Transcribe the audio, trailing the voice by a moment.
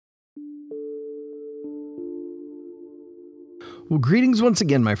Well, greetings once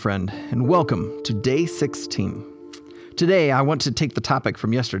again, my friend, and welcome to day 16. Today, I want to take the topic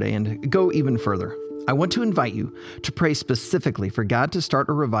from yesterday and go even further. I want to invite you to pray specifically for God to start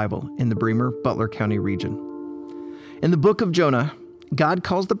a revival in the Bremer-Butler County region. In the book of Jonah, God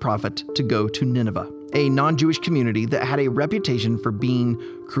calls the prophet to go to Nineveh, a non-Jewish community that had a reputation for being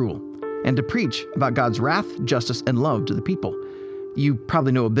cruel, and to preach about God's wrath, justice, and love to the people. You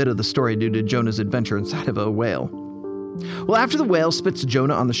probably know a bit of the story due to Jonah's adventure inside of a whale. Well, after the whale spits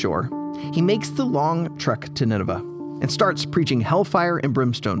Jonah on the shore, he makes the long trek to Nineveh and starts preaching hellfire and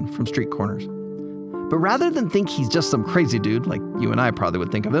brimstone from street corners. But rather than think he's just some crazy dude like you and I probably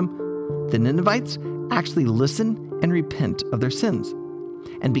would think of him, the Ninevites actually listen and repent of their sins.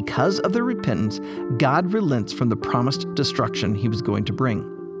 And because of their repentance, God relents from the promised destruction he was going to bring.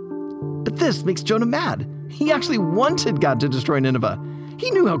 But this makes Jonah mad. He actually wanted God to destroy Nineveh. He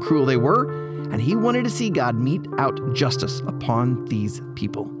knew how cruel they were, and he wanted to see God mete out justice upon these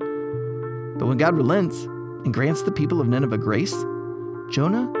people. But when God relents and grants the people of Nineveh grace,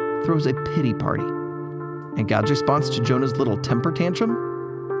 Jonah throws a pity party. And God's response to Jonah's little temper tantrum?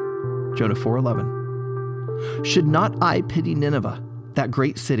 Jonah 4:11. Should not I pity Nineveh, that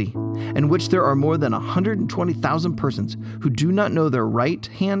great city, in which there are more than 120,000 persons who do not know their right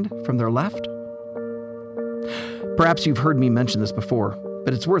hand from their left? Perhaps you've heard me mention this before,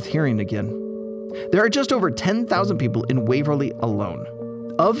 but it's worth hearing again. There are just over 10,000 people in Waverly alone.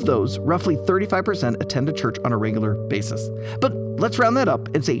 Of those, roughly 35% attend a church on a regular basis. But let's round that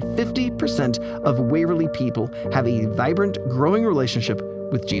up and say 50% of Waverly people have a vibrant, growing relationship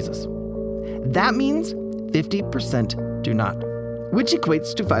with Jesus. That means 50% do not, which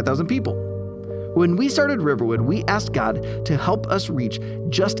equates to 5,000 people. When we started Riverwood, we asked God to help us reach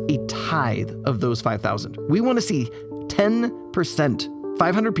just a tithe of those 5,000. We want to see 10%,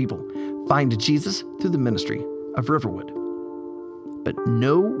 500 people, find Jesus through the ministry of Riverwood. But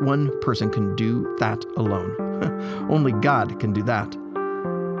no one person can do that alone. Only God can do that.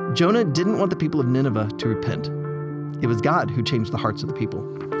 Jonah didn't want the people of Nineveh to repent. It was God who changed the hearts of the people.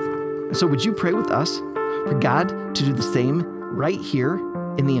 And so would you pray with us for God to do the same right here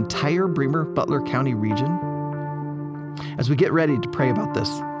in the entire Bremer-Butler County region? As we get ready to pray about this,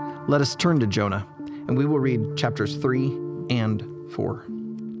 let us turn to Jonah, and we will read chapters 3 and 4.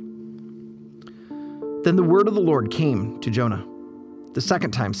 Then the word of the Lord came to Jonah the second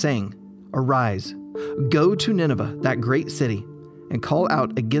time, saying, Arise, go to Nineveh, that great city, and call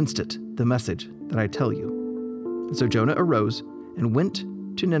out against it the message that I tell you. And so Jonah arose and went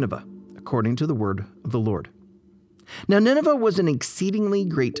to Nineveh, according to the word of the Lord. Now Nineveh was an exceedingly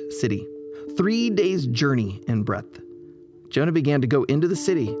great city, 3 days' journey in breadth. Jonah began to go into the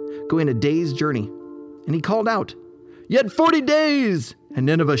city, going a day's journey, and he called out, Yet 40 days, and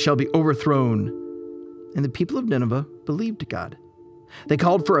Nineveh shall be overthrown. And the people of Nineveh believed God. They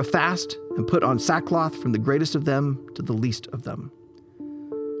called for a fast and put on sackcloth from the greatest of them to the least of them.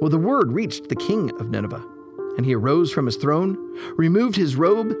 Well, the word reached the king of Nineveh, and he arose from his throne, removed his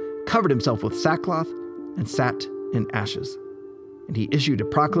robe, covered himself with sackcloth, and sat in ashes. And he issued a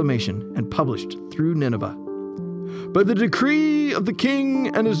proclamation and published through Nineveh, By the decree of the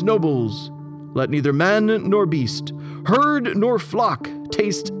king and his nobles, let neither man nor beast, herd nor flock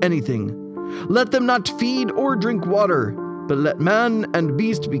taste anything. Let them not feed or drink water, but let man and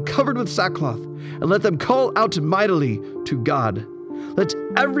beast be covered with sackcloth, and let them call out mightily to God. Let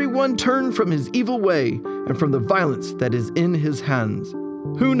everyone turn from his evil way and from the violence that is in his hands.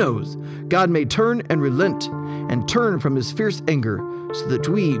 Who knows? God may turn and relent and turn from his fierce anger so that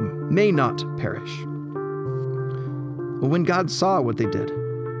we may not perish. But when God saw what they did,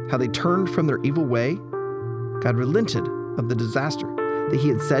 how they turned from their evil way, God relented of the disaster that he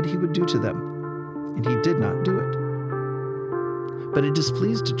had said he would do to them, and he did not do it. But it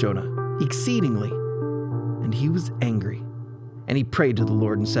displeased Jonah exceedingly, and he was angry. And he prayed to the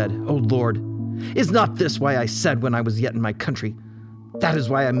Lord and said, O Lord, is not this why I said when I was yet in my country? That is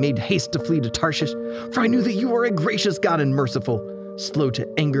why I made haste to flee to Tarshish, for I knew that you are a gracious God and merciful, slow to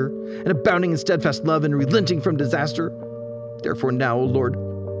anger, and abounding in steadfast love and relenting from disaster. Therefore now, O Lord,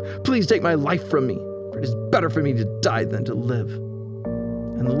 please take my life from me, for it is better for me to die than to live.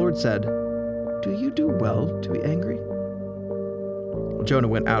 And the Lord said, Do you do well to be angry? Well, Jonah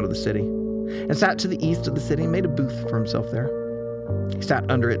went out of the city and sat to the east of the city and made a booth for himself there. He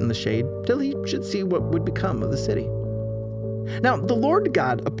sat under it in the shade till he should see what would become of the city. Now the Lord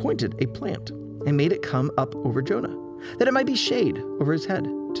God appointed a plant and made it come up over Jonah, that it might be shade over his head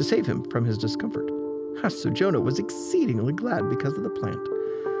to save him from his discomfort. So Jonah was exceedingly glad because of the plant.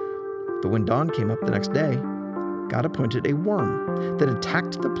 But when dawn came up the next day, God appointed a worm that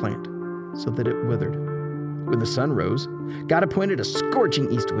attacked the plant so that it withered. When the sun rose, God appointed a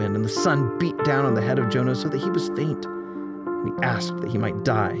scorching east wind, and the sun beat down on the head of Jonah so that he was faint. And he asked that he might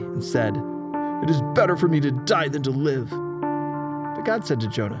die, and said, "It is better for me to die than to live." But God said to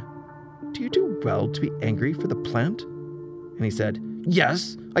Jonah, "Do you do well to be angry for the plant?" And he said,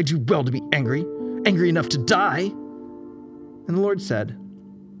 "Yes, I do well to be angry enough to die." And the Lord said,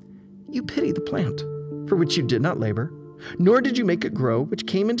 "You pity the plant, for which you did not labor, nor did you make it grow, which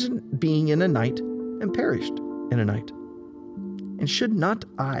came into being in a night and perished in a night. And should not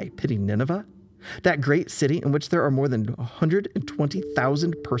I pity Nineveh, that great city in which there are more than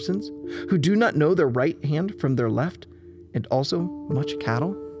 120,000 persons who do not know their right hand from their left, and also much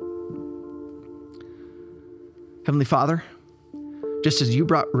cattle?" Heavenly Father, just as you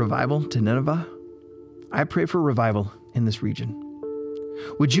brought revival to Nineveh, I pray for revival in this region.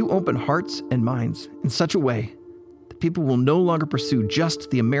 Would you open hearts and minds in such a way that people will no longer pursue just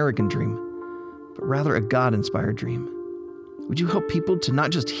the American dream, but rather a God-inspired dream? Would you help people to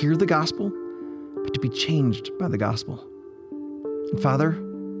not just hear the gospel, but to be changed by the gospel? And Father,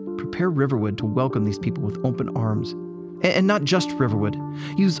 prepare Riverwood to welcome these people with open arms. And not just Riverwood.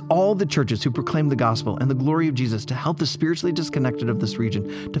 Use all the churches who proclaim the gospel and the glory of Jesus to help the spiritually disconnected of this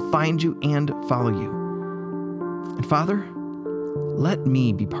region to find you and follow you. And Father, let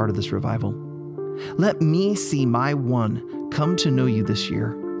me be part of this revival. Let me see my one come to know you this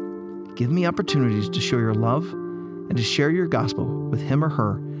year. Give me opportunities to show your love and to share your gospel with him or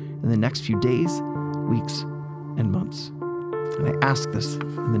her in the next few days, weeks, and months. And I ask this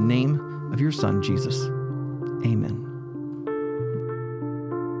in the name of your Son, Jesus. Amen.